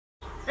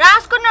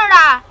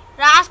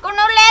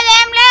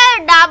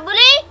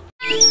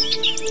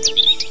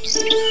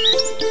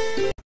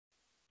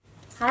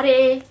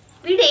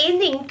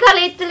ఇంకా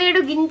లేత్తలేడు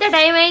గింత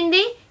టైం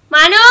అయింది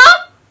మను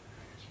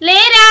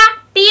లేరా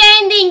టీ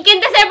అయింది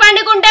ఇంకెంతసేపు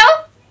పండుకుంటావు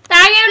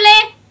తాగేవులే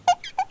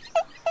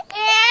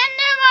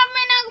ఏంది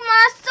మమ్మీ నాకు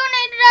మస్తు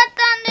నిద్ర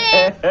వస్తుంది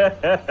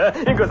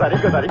ఇంకోసారి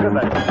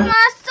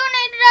మస్తు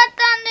నిద్ర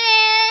వస్తుంది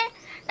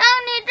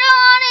నాకు నిద్ర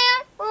అని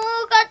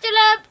ఊకొచ్చి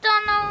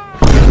లేపుతాను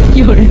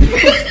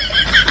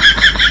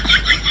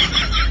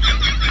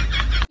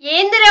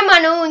ఏందిరా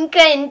మను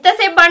ఇంకా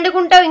ఎంతసేపు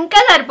పండుకుంటావు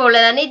ఇంకా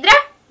సరిపోలేదా నిద్ర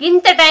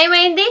ఇంత టైం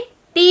అయింది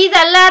టీ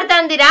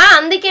చల్లారుతుందిరా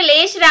అందుకే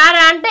లేచి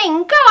రారా అంటే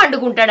ఇంకా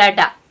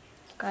వండుకుంటాడట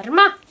కర్మ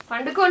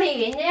పండుకొని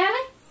ఏం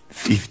చేయాలి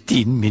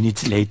 15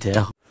 minutes later.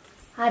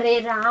 అరే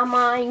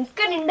రామా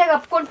ఇంకా నిండా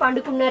కప్పుకొని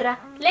పండుకున్నారా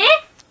లే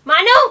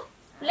మను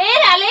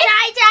లేరా లే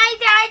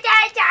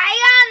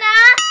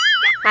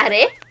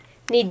అరే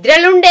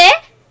నిద్రలుండే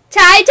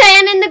చాయ్ చాయ్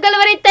అని ఎందుకు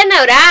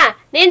గలవరిస్తున్నావురా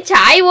నేను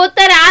చాయ్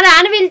పోతారా రా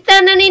అని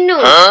పిలుస్తాను నిన్ను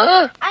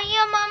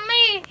అయ్యో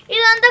మమ్మీ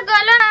ఇదంతా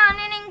కలనా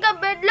నేను ఇంకా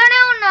బెడ్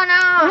లోనే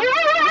ఉన్నానా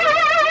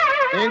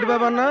ఏంటి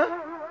బాబన్నా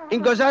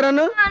ఇంకోసారి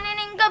అన్న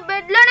నేను ఇంకా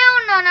బెడ్ లోనే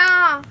ఉన్నానా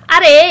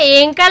అరే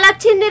ఏం కళ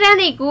వచ్చిందిరా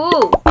నీకు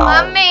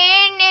మమ్మీ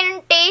నేను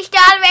టీ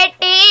స్టాల్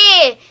పెట్టి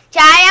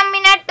చాయ్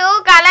అమ్మినట్టు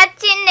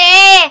కలొచ్చింది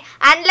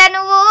అందులో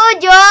నువ్వు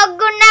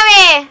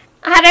జోగున్నవే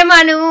అరే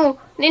మను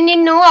నేను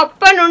నిన్ను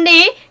అప్ప నుండి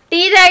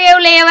టీ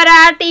తాగేవు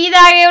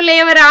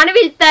లేవరా అని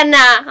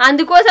పిలుస్తాన్నా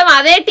అందుకోసం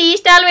అదే టీ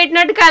స్టాల్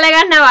పెట్టినట్టు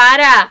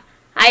కలగన్నావారా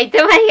అయితే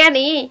మరి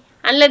గాని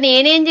అందులో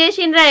నేనేం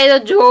చేసిండ్రా ఏదో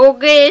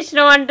జోక్గా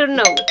చేసినావు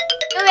అంటున్నావు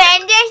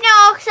నువ్వేం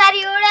చేసినావు ఒకసారి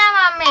చూడా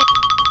మమ్మీ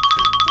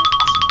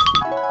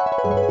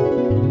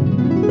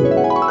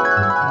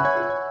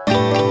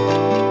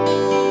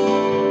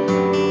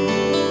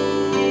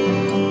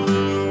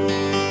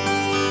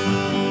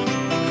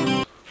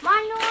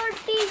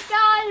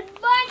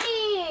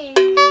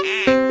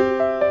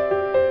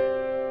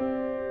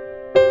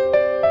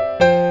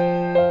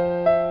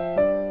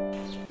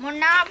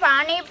మొన్న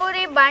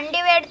పానీపూరి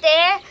బండి పెడితే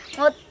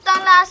మొత్తం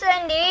లాస్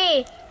అయింది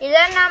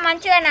ఇదన్నా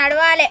మంచిగా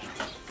నడవాలి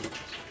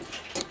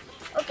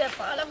ఓకే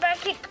పాల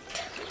ప్యాకెట్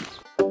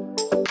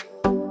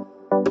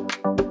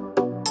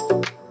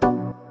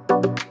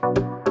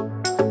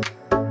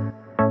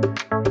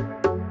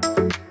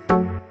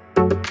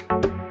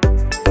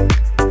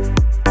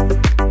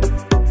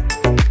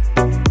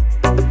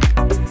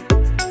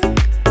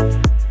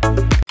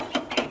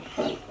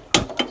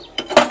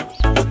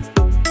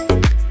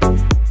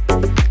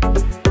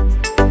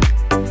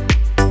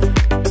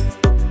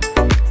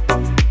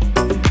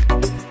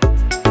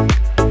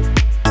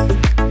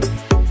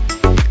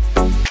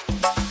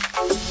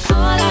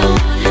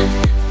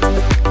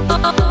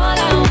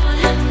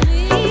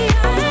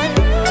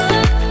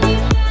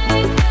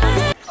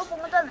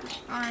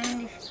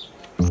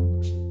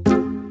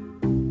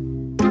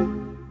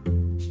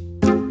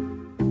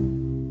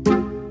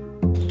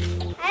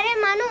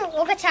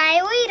ఒక చాయ్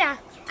ఊయిరా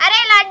అరే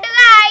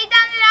లడ్డుగా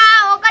అయితందిరా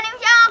ఒక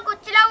నిమిషం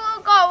కుర్చీలో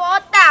ఊకో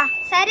పోతా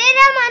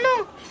సరేరా మను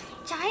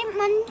చాయ్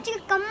మంచిగా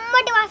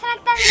కమ్మటి వాసన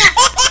వస్తుందిరా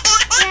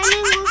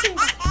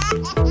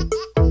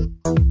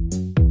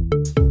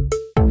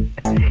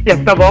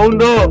ఎంత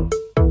బాగుందో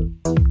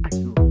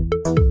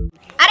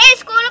అరే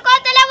స్కూల్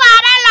కోతలే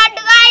వారా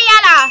లడ్డుగా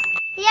అయ్యాలా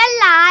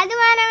ఇయ్యాల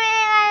ఆదివారమే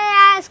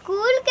కదా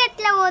స్కూల్ కి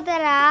ఎట్లా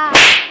పోతారా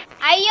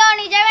అయ్యో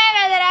నిజమే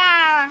కదరా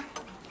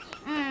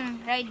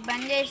రైట్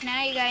బంద్ చేసిన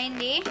ఇక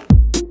అయింది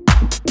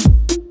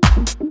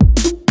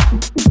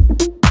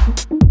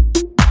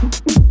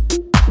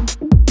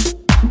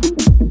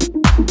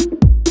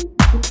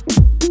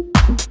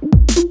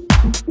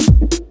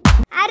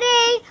అరే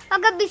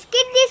ఒక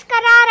బిస్కెట్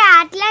తీసుకురారా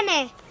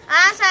అట్లనే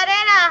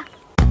సరేరా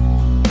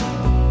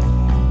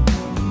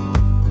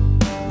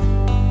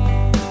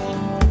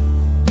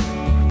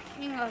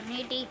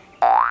నీటి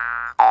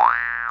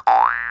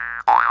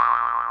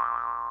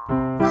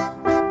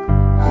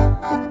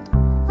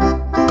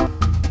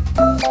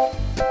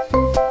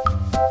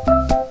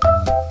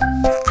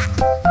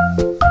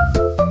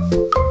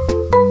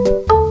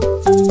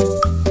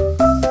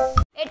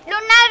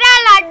ఎట్లున్నారా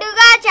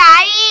లడ్డుగా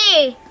చాయ్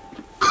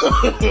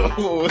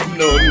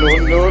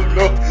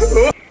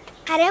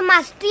అరే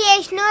మస్తు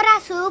చేసినోరా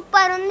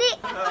సూపర్ ఉంది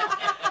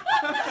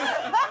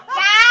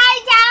చాయ్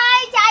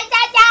చాయ్ చాయ్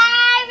చాయ్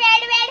చాయ్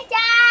వేడి వేడి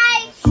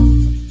చాయ్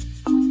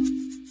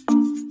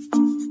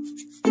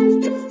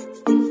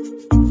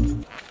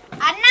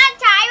అన్నా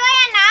చాయ్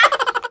పోయన్నా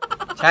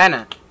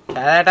చాయనా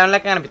చాయ్ టైం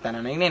లెక్క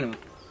కనిపిస్తాను నేను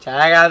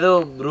చాయ్ కాదు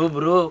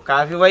బ్రూ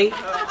కాఫీ పోయి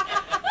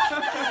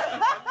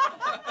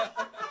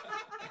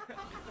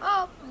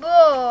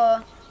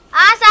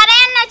సరే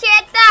అన్న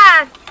చేస్తా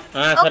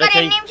ఒక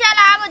 2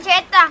 నిమిషాలు ఆగు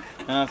చేస్తా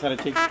సరే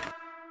చెయ్యి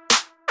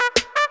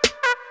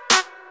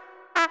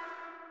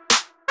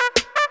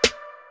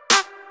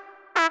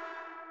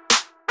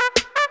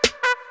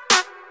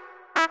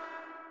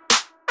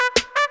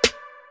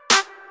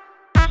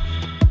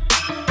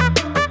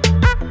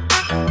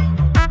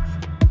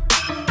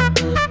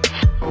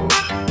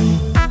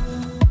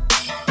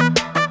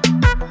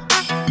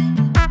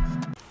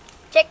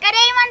చక్కెర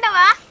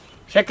వేయమంటావా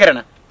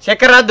చక్కెరనా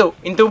చక్కెర రాదు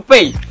ఇంత ఉప్పు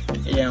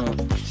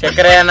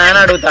చక్కెర అని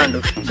అడుగుతాండు.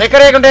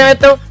 చక్కెర వేయకుంటే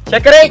ఏమెత్తావు?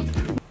 చక్కెర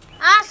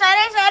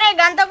సరే సరే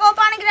గంత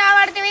కోపానికి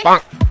రాబడుతుంది.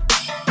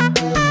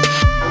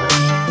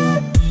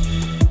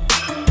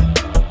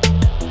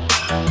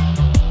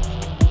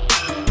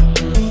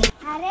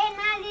 అరే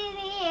నాది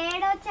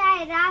ఏడో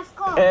చాయ్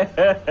రాసుకో.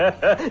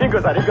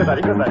 ఇంకోసారి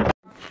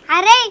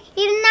అరే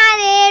ఇది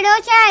నాది ఏడో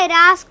చాయ్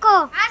రాసుకో.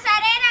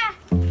 సరేనా.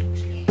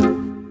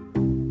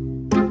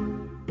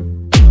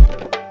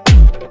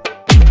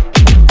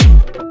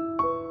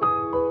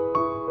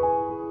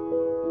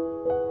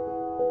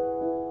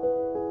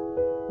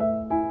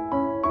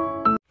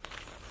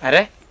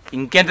 అరే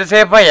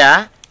ఇంకెంతసేపు అయ్యా?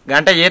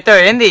 గంట చేస్తావు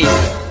ఏంది?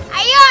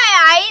 అయ్యో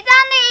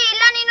అయితాంది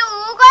ఇలా నేను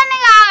ఊకొని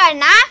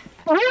కావన్నా.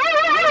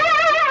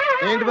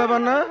 ఏంటి బాబు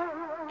అన్న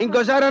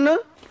ఇంకోసారి అన్న?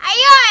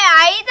 అయ్యో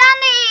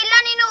అయితాంది ఇలా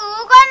నేను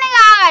ఊకొని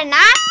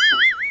కావన్నా.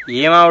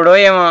 ఏమావుడో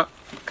ఏమో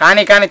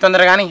కానీ కానీ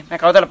తొందర కానీ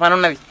నాకు అవతల పని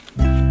ఉన్నది.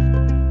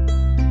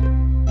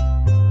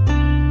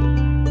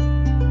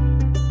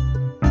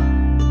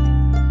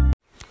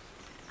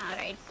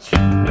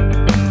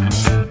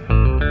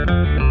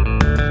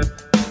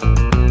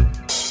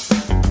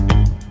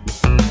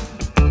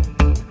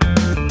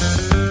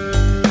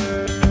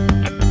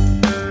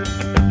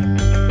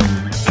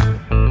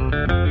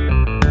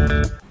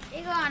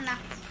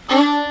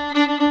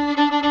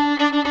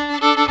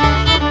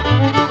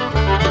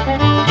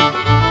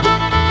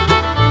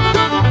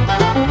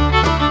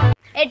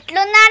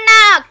 ఎట్లుందన్నా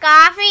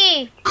కాఫీ?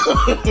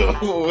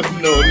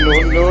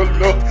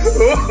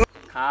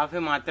 కాఫీ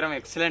మాత్రం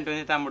ఎక్సలెంట్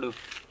ఉంది తమ్ముడు.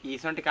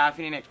 ఈసొంటి కాఫీ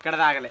నేను ఎక్కడ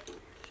తాగలే.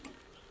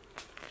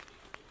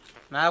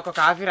 నా ఒక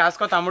కాఫీ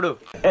రాసుకో తమ్ముడు.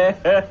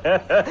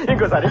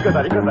 ఇంకోసారి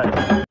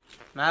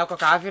నా ఒక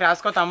కాఫీ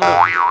రాసుకో తమ్ముడు.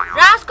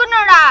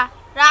 రాసుకున్నాడా?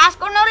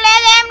 రాసుకున్నాడు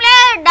లేదేం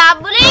లేదు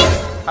డబ్బులు.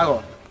 అగో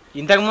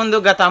ఇంతకు ముందు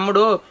గా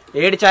తమ్ముడు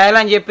 7 ఛాయలు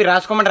అని చెప్పి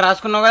రాసుకోమంటే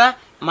రాసుకున్నావు కదా,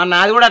 మరి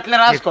నాది కూడా అట్లనే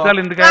రాసుకో.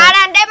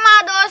 వాడంటే మా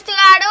దోస్తు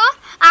గాడు,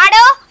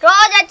 ఆడు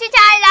రోజు వచ్చి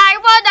చాయ్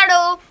తాగిపోతాడు,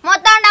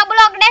 మొత్తం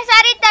డబ్బులు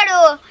ఒకటేసారి ఇస్తాడు.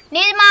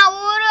 నీది మా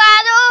ఊరు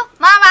కాదు,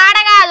 మా వాడ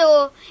కాదు,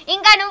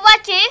 ఇంకా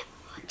నువ్వొచ్చి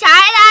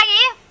చాయ్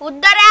తాగి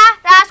ఉద్దరా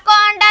రాసుకో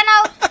అంటాను.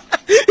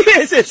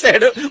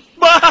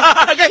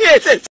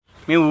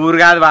 మీ ఊరు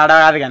కాదు వాడ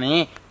కాదు కానీ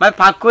మరి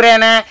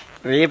పక్కూరేనా?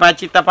 రేపు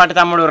వచ్చి పట్టు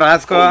తమ్ముడు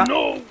రాసుకో.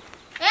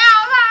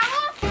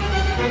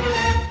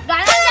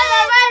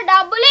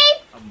 డబ్బులు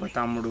అబ్బా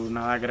తమ్ముడు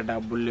నా దగ్గర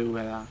డబ్బులు లేవు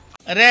కదా.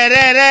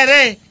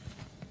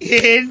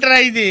 ఏంట్రా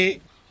ఇది?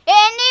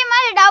 ఏంటి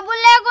మరి డబ్బులు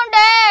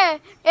లేకుంటే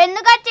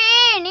ఎందుకచ్చి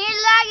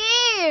నీళ్ళు తాగి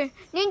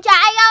నేను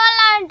చాయ్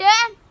కావాలంటే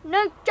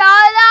నువ్వు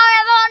చాయ్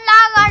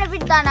తాగేలాగా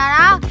అనిపిస్తానా?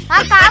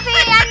 నాకు కాఫీ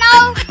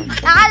అన్నావు,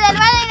 నాకు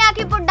తెలియదు. నాకు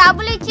ఇప్పుడు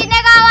డబ్బులు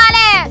ఇచ్చిందే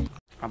కావాలి.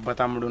 అబ్బా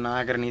తమ్ముడు నా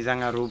దగ్గర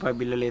నిజంగా రూపాయి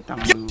బిల్లు లేదు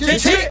తమ్ముడు.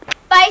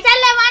 పైసలు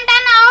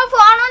లేవంటున్నావు,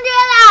 ఫోన్ ఉంది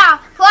కదా,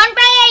 ఫోన్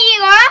పే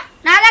అయ్యిగో.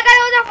 నా దగ్గర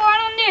కూడా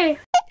ఫోన్ ఉంది.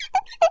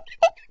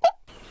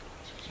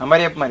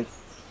 నంబర్ చెప్పు మరి.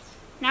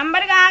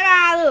 నంబర్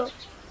కాదు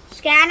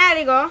స్కానర్.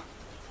 ఇగో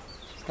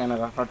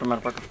స్కానరా? పట్టు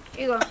మరి పట్టు.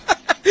 ఇగో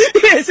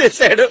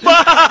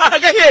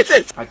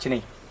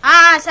వచ్చినాయి.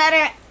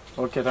 సరే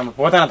ఓకే తమ్ముడు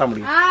పోతానా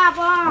తమ్ముడు?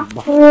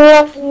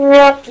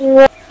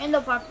 ఏందో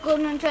పక్క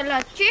నుంచి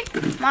వచ్చి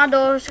మా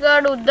దోస్తు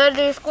గారు ఉద్దర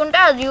తీసుకుంటే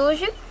అది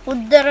చూసి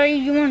ఉద్దర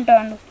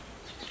ఇవ్వమంటాడు.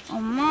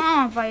 అమ్మా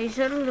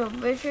పైసలు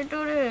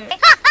దొబ్బేసేటోడే.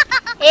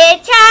 ఏ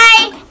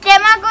చాయ్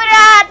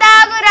చెమకురా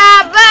తాగురా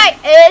బాయ్,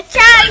 ఏ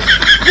చాయ్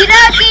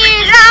గిరాకీ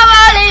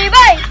రావాలి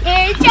బాయ్, ఏ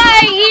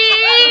చాయ్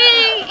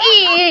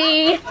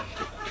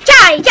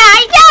చాయ్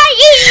చాయ్ చాయ్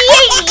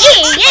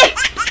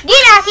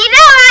గిరాకీ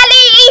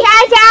రావాలి,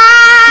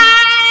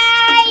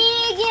 చాయ్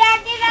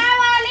గిరాకీ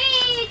రావాలి,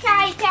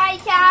 చాయ్ చాయ్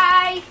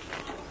చాయ్.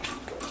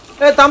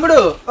 తమ్ముడు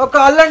ఒక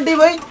అల్లం టీ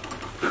పోయి.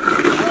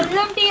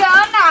 అల్లం టీ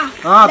అన్నా?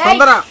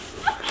 తొందర.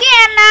 ఓకే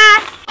అన్నా.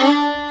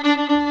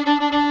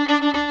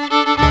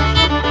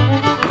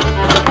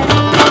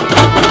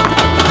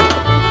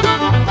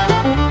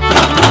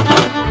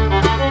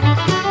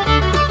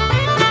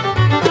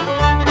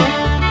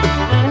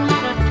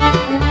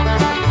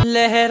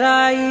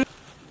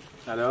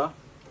 హలో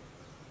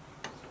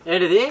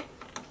ఏంటిది?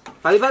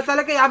 10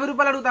 బత్తాలకి 50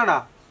 రూపాయలు అడుగుతాడా?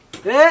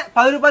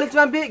 10 రూపాయలు ఇచ్చి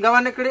పంపి.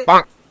 గవర్న ఎక్కడి?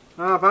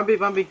 పంపి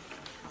పంపి.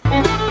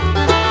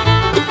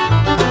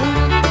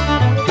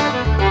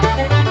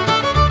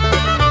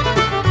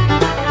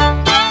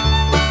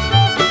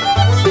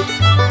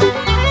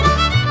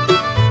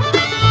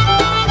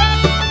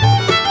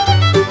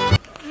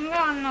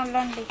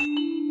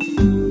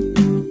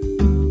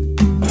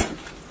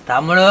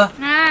 తమ్ముడు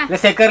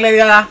చక్కెర లేదు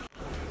కదా?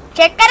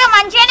 చక్కెర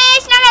మంచిగానే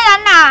వేసినా కదా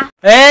అన్న.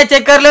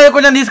 చక్కెర లేదు,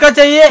 కొంచెం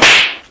తీసుకొచ్చాయి.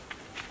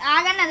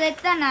 ఆగన్నా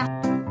తెస్తానా.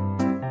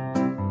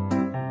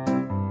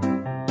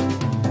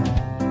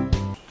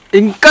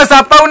 ఇంకా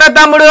సప్ప ఉన్న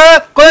తమ్ముడు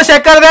కొంచెం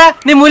చక్కెరగా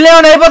నీ ముళ్ళు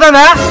ఏమైనా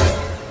అయిపోతుందా?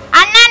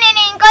 అన్న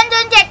నేను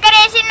ఇంకొంచెం చక్కెర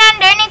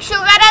వేసిందంటే నీకు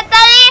షుగర్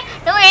వస్తుంది,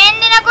 నువ్వు ఏం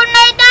తినకుండా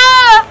అవుతావు,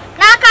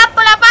 నాకు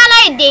అప్పుల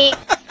పాలైద్ది.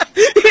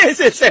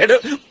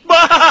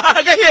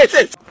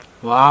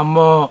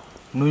 వామ్మో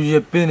నువ్వు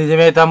చెప్పింది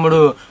నిజమే తమ్ముడు.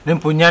 నేను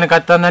పుణ్యానికి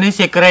వస్తుందని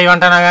చక్కెర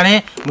ఇవ్వంటానా గానీ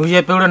నువ్వు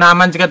చెప్పి కూడా నా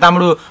మంచిగా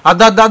తమ్ముడు.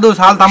 అద్దు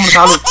చాలు తమ్ముడు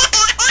చాలు.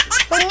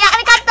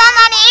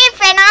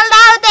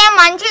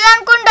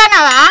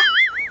 తింటానవా?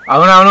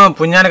 అవునవును,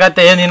 పుణ్యానికి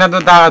వస్తే ఏం తినద్దు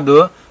తాగద్దు.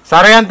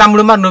 సరే అని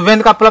తమ్ముడు, మరి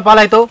నువ్వెందుకు అప్పుల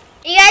పాలవుతావు?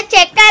 ఇక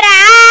చక్కెర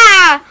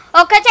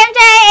 1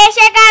 చెంచా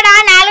వేసే కాడ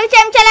 4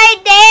 చెంచాలు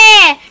అయితే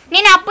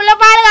నేను అప్పుల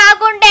పాలు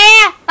కాకుంటే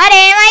మరి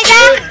ఏమైతా?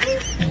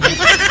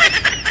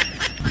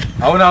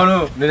 అవునవును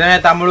నిజమే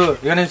తమ్ముడు.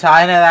 ఇక నేను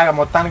సాయనే దాకా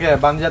మొత్తానికి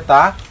బంద్ చేస్తా.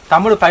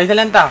 తమ్ముడు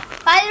పైసలు ఎంత?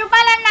 10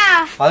 రూపాయలన్నా.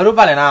 10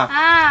 రూపాయలేనా?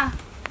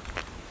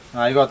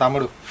 ఇగో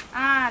తమ్ముడు.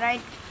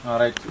 Right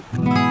right.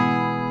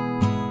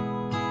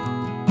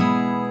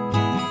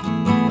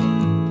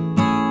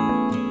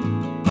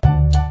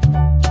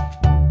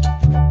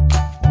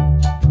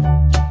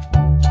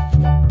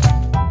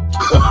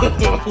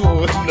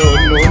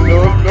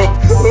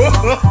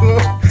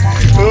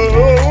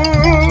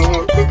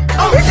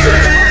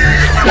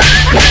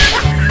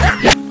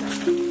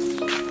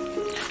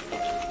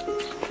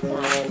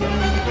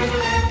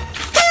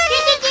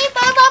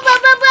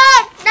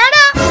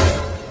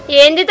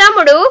 ఏంది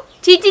తమ్ముడు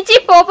చిచిచి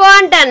పోపో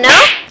అంటన్నా?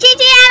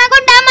 చిచి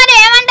అనుకుంటా మరి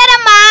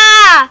ఏమంటారమ్మా?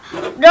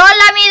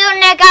 రోడ్ల మీద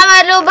ఉండే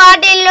కవర్లు,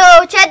 బాటిల్లు,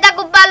 చెత్త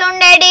కుప్పలు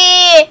ఉండేది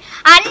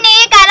అన్ని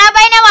ఖరాబ్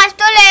అయిన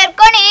వస్తువులు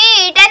ఏరుకొని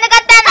ఇటెందుకు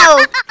వస్తాను?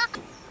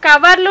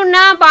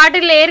 కవర్లున్నా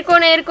బాటిల్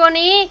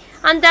ఏరుకొని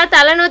అంత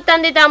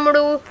తలనొత్తంది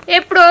తమ్ముడు.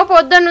 ఎప్పుడో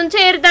పొద్దున్న నుంచి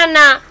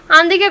ఏరుతన్నా,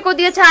 అందుకే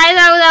కొద్దిగా ఛాయ్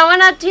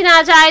తాగుదామని వచ్చిన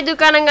ఛాయ్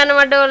దుకాణం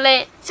కనబడ్డోళ్ళే.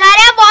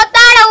 సరే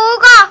పోతాడు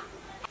ఊకో.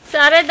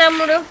 సరే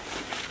తమ్ముడు.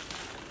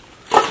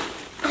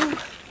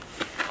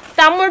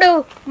 తమ్ముడు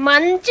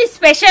మంచి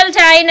స్పెషల్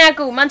ఛాయ్,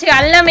 నాకు మంచిగా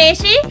అల్లం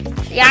వేసి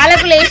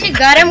యాలకులు వేసి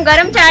గరం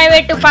గరం ఛాయ్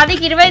పెట్టు.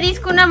 10కి 20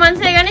 తీసుకున్నా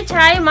మంచిదే కానీ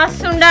ఛాయ్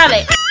మస్తు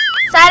ఉండాలి.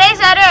 సరే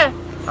సరే.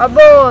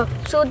 అబ్బో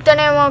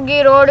చూస్తేనేమో గీ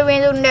రోడ్డు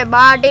మీద ఉండే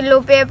బాటిల్లు,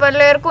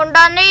 పేపర్లు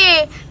ఏరుకుంటాంది.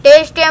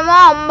 టేస్ట్ ఏమో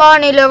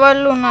అంబానీ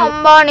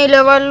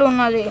లెవెల్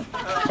ఉన్నది.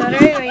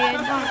 సరే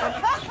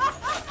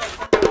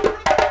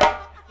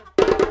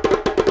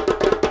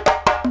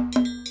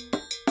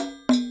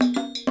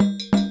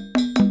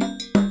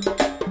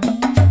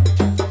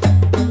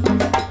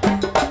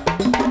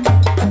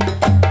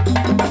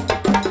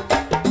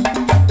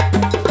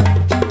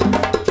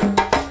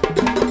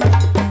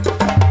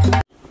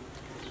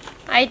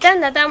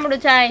అయితందా తమ్ముడు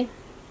ఛాయ్?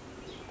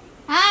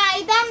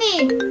 అయితంది.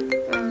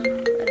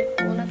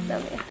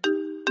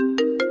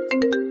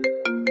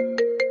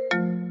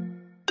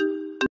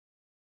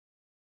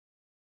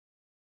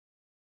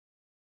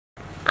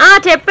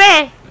 చెప్పే.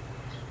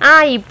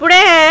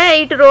 ఇప్పుడే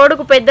ఇటు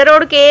రోడ్డుకు పెద్ద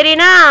రోడ్డుకి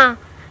ఏరినా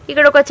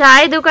ఇక్కడ ఒక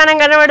ఛాయ్ దుకాణం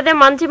కనబడితే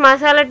మంచి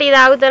మసాలా టీ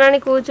తాగుతానని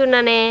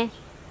కూర్చున్నానే.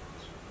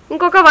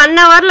 ఇంకొక 1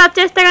 అవర్లో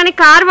వచ్చేస్తే కానీ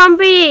కార్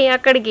పంపి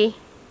అక్కడికి.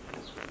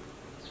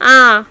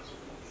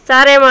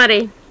 సరే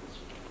మరి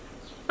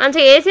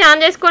మంచిగా ఏసీ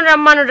ఆన్ చేసుకొని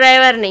రమ్మను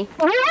డ్రైవర్ని.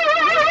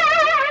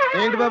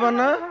 ఏంటి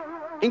బాబన్న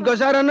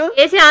ఇంకోసారి అన్న?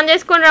 ఏసీ ఆన్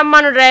చేసుకొని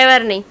రమ్మను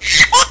డ్రైవర్ని.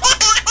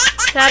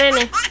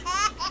 సరేనే.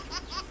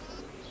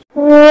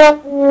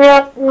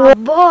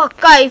 అబ్బో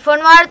అక్క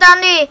ఐఫోన్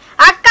వాడుతుంది.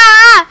 అక్క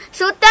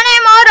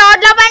సుత్తనేమో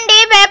రోడ్ల బండి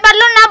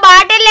పేపర్లున్న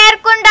బాటిల్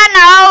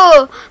ఏరుకుంటున్నావు,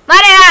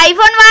 మరి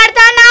ఐఫోన్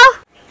వాడుతున్నావు?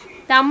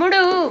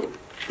 తమ్ముడు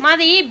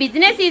మాది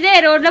బిజినెస్ ఇదే,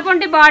 రోడ్ల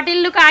పొంటి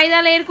బాటిల్లు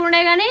కాగితాలు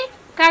ఏరుకుండే గానీ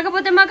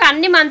కాకపోతే మాకు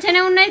అన్ని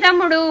మంచిగానే ఉన్నాయి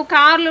తమ్ముడు.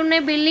 కార్లు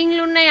ఉన్నాయి,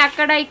 బిల్డింగ్లు ఉన్నాయి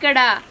అక్కడ ఇక్కడ.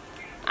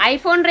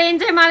 ఐఫోన్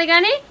రేంజే మాది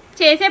కానీ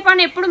చేసే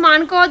పని ఎప్పుడు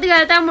మానుకోవద్దు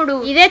కదా తమ్ముడు.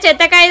 ఇదే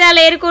చెత్త కాగితాలు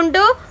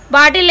ఏరుకుంటూ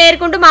బాటిల్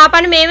ఏరుకుంటూ మా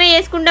పని మేమే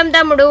చేసుకుంటాం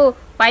తమ్ముడు.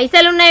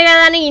 పైసలు ఉన్నాయి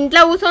కదా అని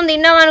ఇంట్లో కూర్చొని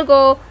తిన్నాం అనుకో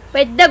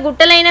పెద్ద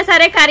గుట్టలైనా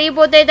సరే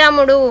కరిగిపోతాయి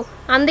తమ్ముడు.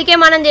 అందుకే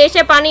మనం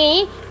చేసే పని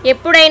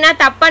ఎప్పుడైనా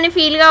తప్పని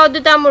ఫీల్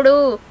కావద్దు తమ్ముడు.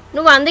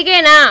 నువ్వు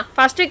అందుకేనా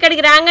ఫస్ట్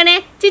ఇక్కడికి రాగానే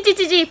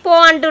చిచి పో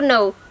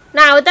అంటున్నావు.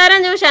 నా అవతారం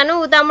చూశాను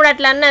తమ్ముడు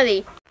అట్లా అన్నది.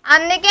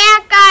 అందుకే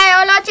అక్క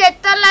ఎవరో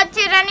చెత్తలు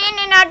వచ్చిరని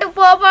నేను అటు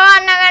పోపో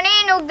అన్నా గానీ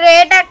నువ్వు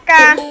గ్రేట్ అక్క.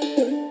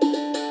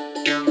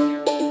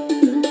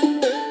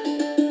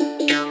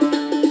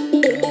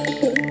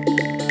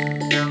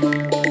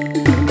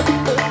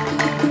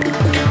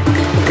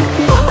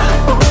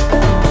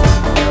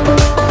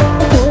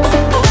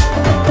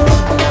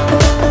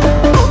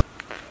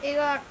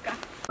 ఇగో అక్క.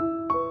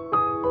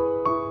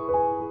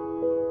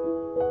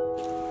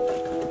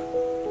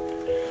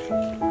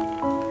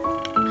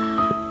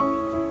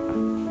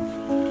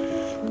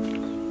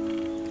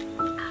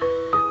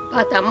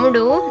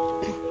 తమ్ముడు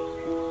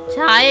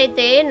చాయ్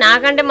అయితే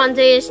నాకంటే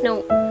మంచిగా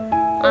చేసినావు,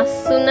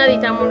 మస్తున్నది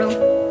తమ్ముడు.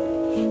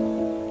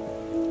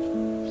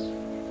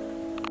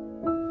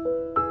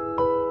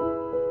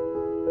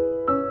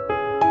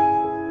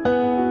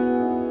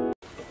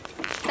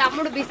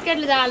 తమ్ముడు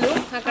బిస్కెట్లు చాలు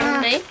అక్కడ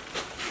ఉన్నాయి.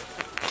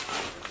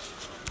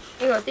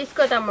 ఇగో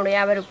తీసుకో తమ్ముడు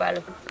 50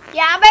 రూపాయలు.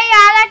 50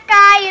 కాదక్క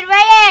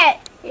 20.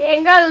 ఏం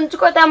కాదు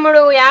ఉంచుకో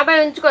తమ్ముడు,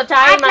 50 ఉంచుకో.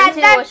 చాయ్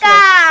మంచిగా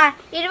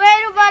 20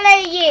 రూపాయలు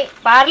ఇయ్యి.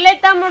 పర్లేదు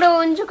తమ్ముడు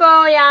ఉంచుకో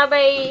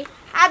 50.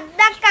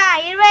 అద్దక్క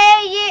 20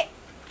 ఇయ్యి.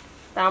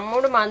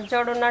 తమ్ముడు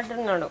మంచోడు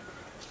ఉన్నట్టున్నాడు.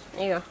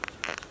 ఇగో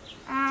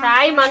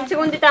చాయ్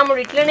మంచిగా ఉంది తమ్ముడు,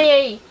 ఇట్లనే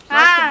అయ్యి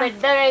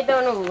పెద్దగా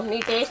అవుతావు నువ్వు. నీ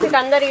టేస్ట్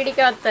అందరు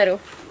ఇడికే వస్తారు.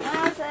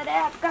 సరే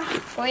అక్క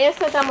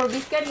పోయేస్తా తమ్ముడు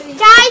బిస్కెట్లు.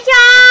 చాయ్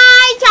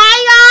చాయ్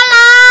చాయ్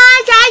కావాలా?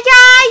 చాయ్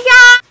చాయ్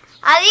చాయ్.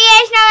 అది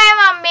చేసినవే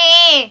మమ్మీ.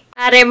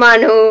 అరే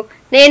మను,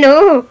 నేను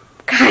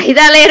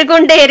కాగితాలు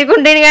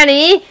ఎరుకుంటేను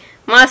గాని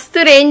మస్తు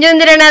రేంజ్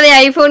ఉందిరా నాది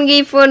ఐఫోన్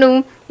గీఫోను.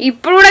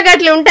 ఇప్పుడు కూడా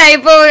గట్ల ఉంటే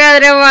అయిపోవు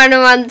కదరా మను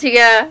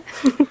మంచిగా.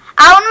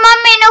 అవును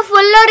మమ్మీ, నువ్వు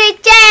ఫుల్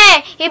రిచ్చే.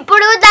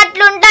 ఇప్పుడు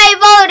అట్లుంటే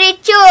అయిపోవు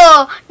రిచ్.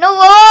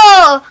 నువ్వు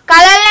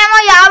కలర్లేమో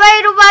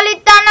 50 రూపాయలు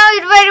ఇస్తాను,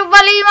 20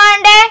 రూపాయలు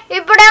ఇవ్వమంటే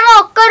ఇప్పుడేమో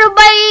 1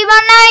 రూపాయి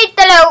ఇవ్వన్నా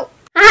ఇస్తలేవు.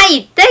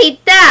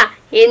 ఇత్తా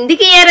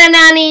ఎందుకు ఇయ్యరా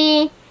నాని?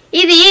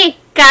 ఇది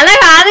కళ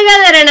కాదు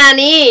కదరా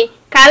నాని.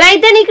 కళ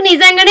అయితే నీకు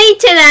నిజంగానే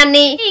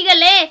ఇచ్చేదాన్ని. ఇక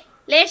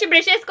లేచి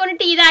బ్రష్ చేసుకొని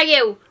టీ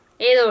తాగేవు.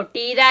 ఏదో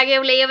టీ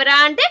తాగేవు లేవరా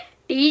అంటే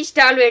టీ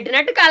స్టాల్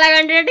పెట్టినట్టు కళ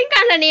కంటున్నట్టు. ఇంకా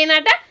అట్లా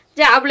నేనట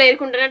జాబులు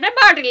ఏరుకుంటున్నట్ట,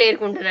 బాటిల్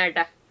ఏరుకుంటున్నట్ట.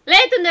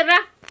 లేతుందర్రా.